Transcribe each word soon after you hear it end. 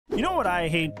You know what I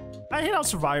hate? I hate how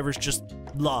survivors just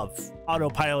love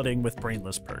autopiloting with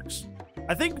brainless perks.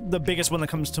 I think the biggest one that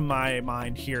comes to my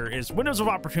mind here is windows of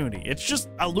opportunity. It's just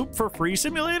a loop for free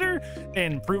simulator,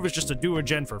 and Prove is just a do a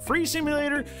gen for free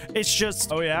simulator. It's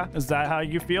just, oh yeah, is that how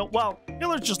you feel? Well,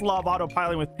 killers just love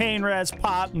autopiloting with pain res,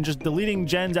 pop, and just deleting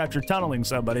gens after tunneling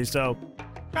somebody, so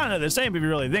kind of the same if you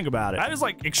really think about it. That is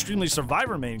like extremely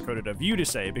survivor main coded of you to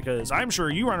say, because I'm sure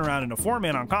you run around in a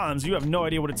 4-man on comms, you have no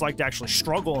idea what it's like to actually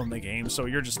struggle in the game, so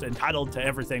you're just entitled to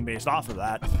everything based off of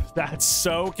that. That's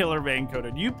so killer main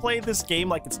coded. You play this game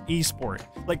like it's esport.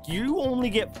 Like, you only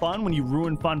get fun when you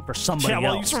ruin fun for somebody else. Yeah,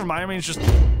 well, you just remind me, it's just...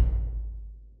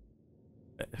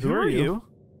 Who are you?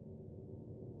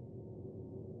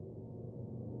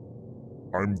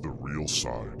 I'm the real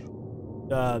side.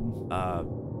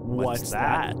 What's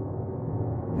that?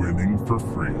 Winning for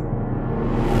free.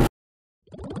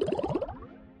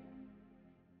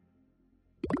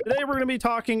 Today we're going to be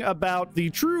talking about the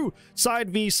true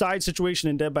side v side situation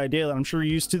in Dead by Daylight. I'm sure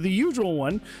you're used to the usual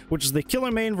one, which is the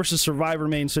killer main versus survivor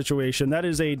main situation. That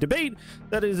is a debate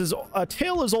that is a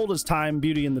tale as old as time.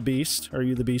 Beauty and the Beast. Are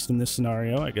you the Beast in this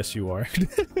scenario? I guess you are.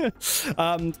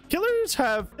 Killers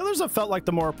have felt like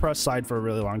the more oppressed side for a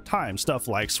really long time. Stuff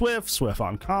like Swift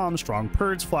on comm, strong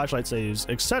perks, flashlight saves,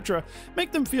 etc.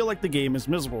 make them feel like the game is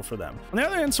miserable for them. On the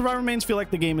other hand, survivor mains feel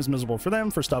like the game is miserable for them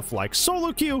for stuff like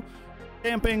solo queue,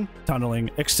 camping,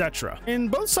 tunneling, etc. And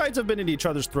both sides have been at each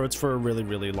other's throats for a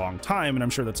really long time, and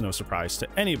I'm sure that's no surprise to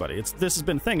anybody. This has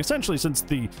been a thing essentially since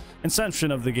the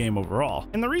inception of the game overall.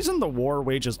 And the reason the war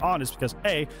wages on is because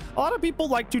A, a lot of people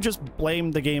like to just blame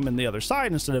the game and the other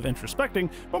side instead of introspecting,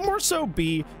 but more so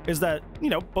B, is that, you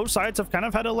know, both sides have kind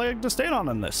of had a leg to stand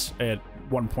on this at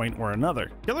one point or another.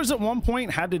 Killers at one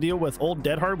point had to deal with old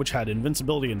Dead Hard, which had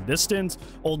invincibility and distance,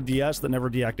 old DS that never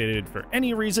deactivated for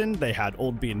any reason, they had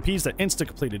old BNPs that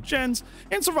insta-completed gens,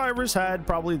 and survivors had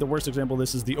probably the worst example of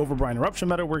this is the Overbright Eruption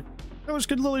meta, where killers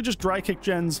could literally just dry kick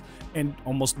gens and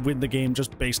almost win the game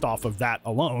just based off of that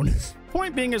alone.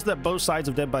 Point being is that both sides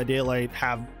of Dead by Daylight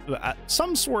have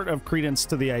some sort of credence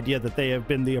to the idea that they have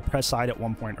been the oppressed side at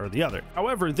one point or the other.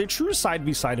 However, the true side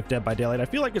v side of Dead by Daylight I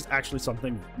feel like is actually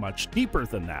something much deeper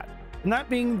than that, and that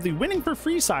being the winning for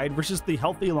free side versus the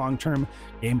healthy long-term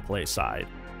gameplay side.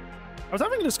 I was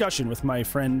having a discussion with my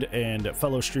friend and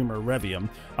fellow streamer Revvium,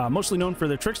 mostly known for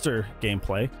their Trickster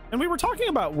gameplay, and we were talking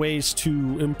about ways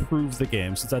to improve the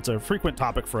game, since that's a frequent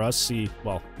topic for us. See,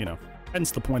 well, you know,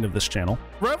 hence the point of this channel.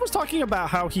 Rev was talking about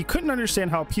how he couldn't understand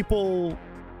how people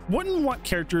wouldn't want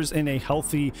characters in a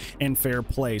healthy and fair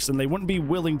place, and they wouldn't be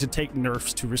willing to take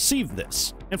nerfs to receive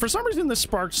this. And for some reason, this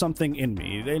sparked something in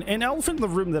me, an elephant in the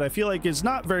room that I feel like is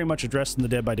not very much addressed in the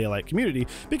Dead by Daylight community,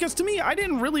 because to me, I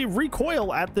didn't really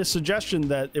recoil at this suggestion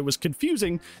that it was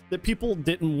confusing that people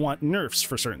didn't want nerfs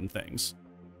for certain things,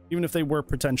 even if they were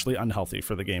potentially unhealthy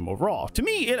for the game overall. To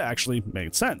me, it actually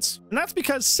made sense. And that's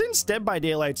because since Dead by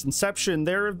Daylight's inception,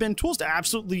 there have been tools to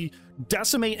absolutely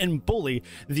decimate and bully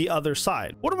the other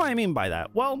side. What do I mean by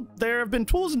that? Well, there have been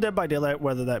tools in Dead by Daylight,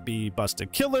 whether that be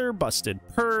busted killer, busted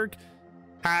perk,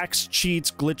 hacks, cheats,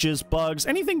 glitches, bugs,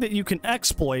 anything that you can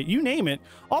exploit, you name it.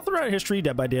 All throughout history,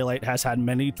 Dead by Daylight has had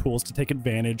many tools to take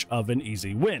advantage of an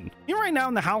easy win. Even right now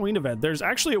in the Halloween event, there's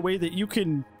actually a way that you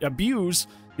can abuse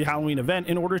the Halloween event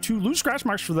in order to lose scratch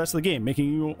marks for the rest of the game,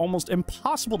 making you almost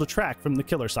impossible to track from the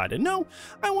killer side. And no,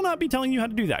 I will not be telling you how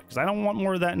to do that, because I don't want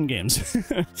more of that in games.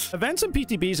 Events and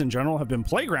PTBs in general have been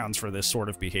playgrounds for this sort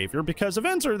of behavior, because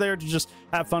events are there to just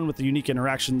have fun with the unique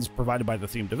interactions provided by the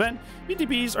themed event.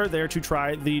 PTBs are there to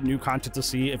try the new content to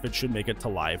see if it should make it to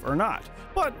live or not.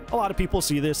 But a lot of people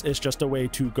see this as just a way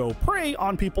to go prey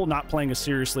on people not playing as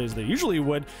seriously as they usually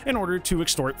would in order to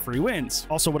extort free wins.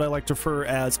 Also what I like to refer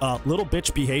as little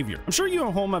bitch behavior. I'm sure you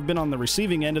at home have been on the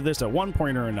receiving end of this at one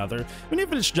point or another, and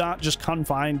if it's not just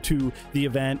confined to the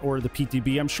event or the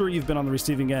PTB, I'm sure you've been on the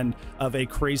receiving end of a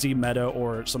crazy meta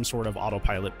or some sort of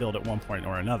autopilot build at one point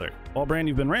or another. Well, Brand,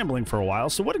 you've been rambling for a while,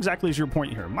 so what exactly is your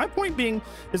point here? My point being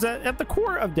is that at the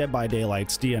core of Dead by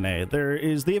Daylight's DNA, there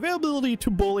is the availability to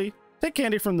bully, take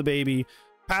candy from the baby,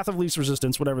 path of least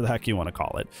resistance, whatever the heck you want to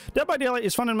call it. Dead by Daylight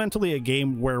is fundamentally a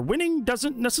game where winning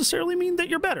doesn't necessarily mean that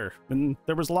you're better. And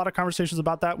there was a lot of conversations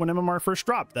about that when MMR first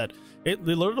dropped, that it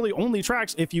literally only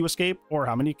tracks if you escape or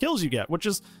how many kills you get, which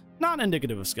is not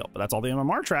indicative of skill, but that's all the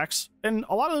MMR tracks. And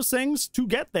a lot of those things to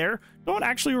get there don't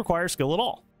actually require skill at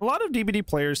all. A lot of DBD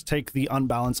players take the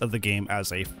unbalance of the game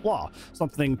as a flaw,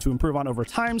 something to improve on over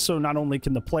time, so not only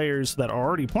can the players that are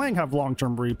already playing have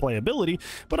long-term replayability,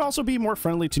 but also be more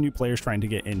friendly to new players trying to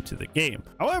get into the game.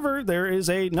 However, there is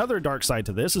another dark side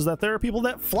to this, is that there are people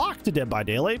that flock to Dead by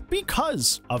Daylight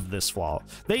because of this flaw.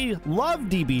 They love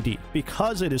DBD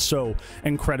because it is so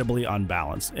incredibly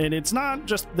unbalanced. And it's not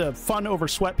just the fun over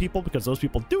sweat people, because those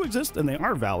people do exist and they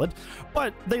are valid,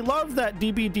 but they love that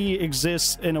DBD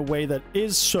exists in a way that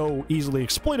is so easily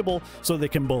exploitable, so they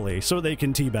can bully, so they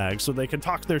can teabag, so they can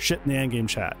talk their shit in the endgame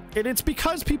chat. And it's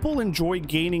because people enjoy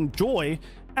gaining joy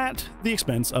at the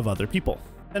expense of other people.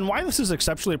 And why this is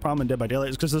exceptionally a problem in Dead by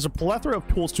Daylight is because there's a plethora of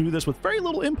tools to do this with very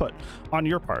little input on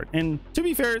your part. And to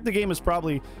be fair, the game is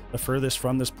probably the furthest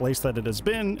from this place that it has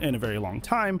been in a very long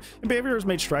time, and Behavior has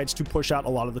made strides to push out a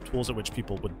lot of the tools at which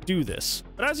people would do this.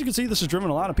 But as you can see, this has driven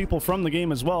a lot of people from the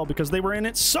game as well, because they were in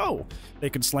it so they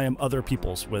could slam other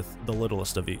people's with the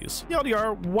littlest of ease. The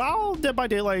LDR, while Dead by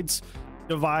Daylight's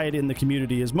divide in the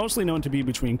community is mostly known to be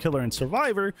between killer and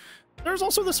survivor, there's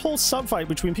also this whole subfight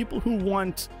between people who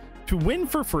want to win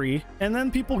for free and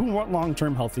then people who want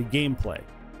long-term healthy gameplay.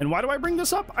 And why do I bring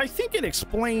this up? I think it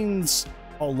explains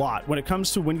a lot when it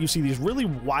comes to when you see these really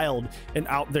wild and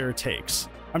out there takes.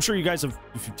 I'm sure you guys have,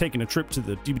 if you've taken a trip to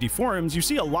the DBD forums, you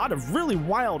see a lot of really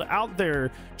wild out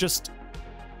there just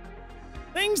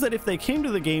things that if they came to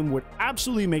the game would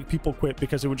absolutely make people quit,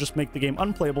 because it would just make the game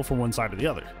unplayable for one side or the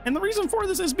other. And the reason for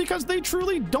this is because they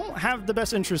truly don't have the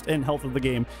best interest in health of the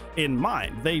game in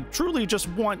mind. They truly just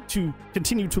want to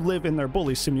continue to live in their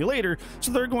bully simulator,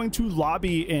 so they're going to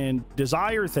lobby and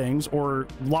desire things, or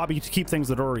lobby to keep things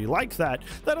that are already like that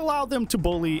allow them to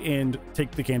bully and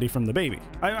take the candy from the baby.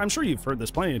 I'm sure you've heard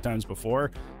this plenty of times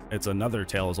before. It's another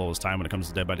tale as old as time when it comes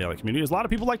to Dead by Daylight community, is a lot of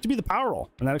people like to be the power role,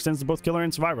 and that extends to both killer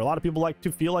and survivor. A lot of people like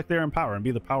to feel like they're in power and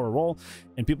be the power role,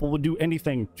 and people would do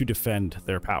anything to defend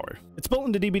their power. It's built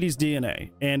into DBD's DNA,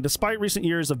 and despite recent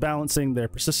years of balancing, their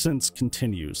persistence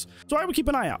continues. So I would keep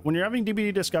an eye out. When you're having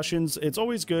DBD discussions, it's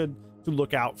always good to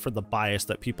look out for the bias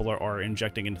that people are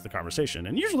injecting into the conversation.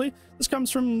 And usually this comes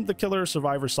from the killer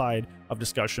survivor side of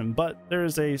discussion, but there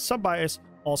is a sub bias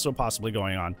also possibly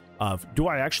going on of, do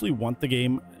I actually want the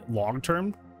game long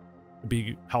term to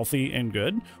be healthy and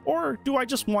good, or do I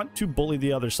just want to bully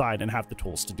the other side and have the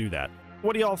tools to do that?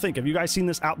 What do y'all think? Have you guys seen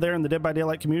this out there in the Dead by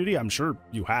Daylight community? I'm sure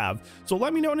you have. So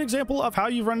let me know an example of how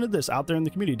you've run into this out there in the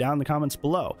community down in the comments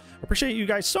below. I appreciate you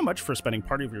guys so much for spending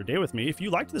part of your day with me. If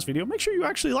you liked this video, make sure you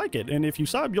actually like it. And if you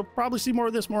sub, you'll probably see more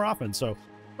of this more often. So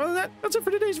other than that, that's it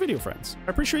for today's video, friends.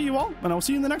 I appreciate you all, and I'll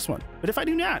see you in the next one. But if I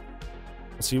do not,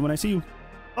 I'll see you when I see you.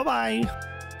 Bye-bye.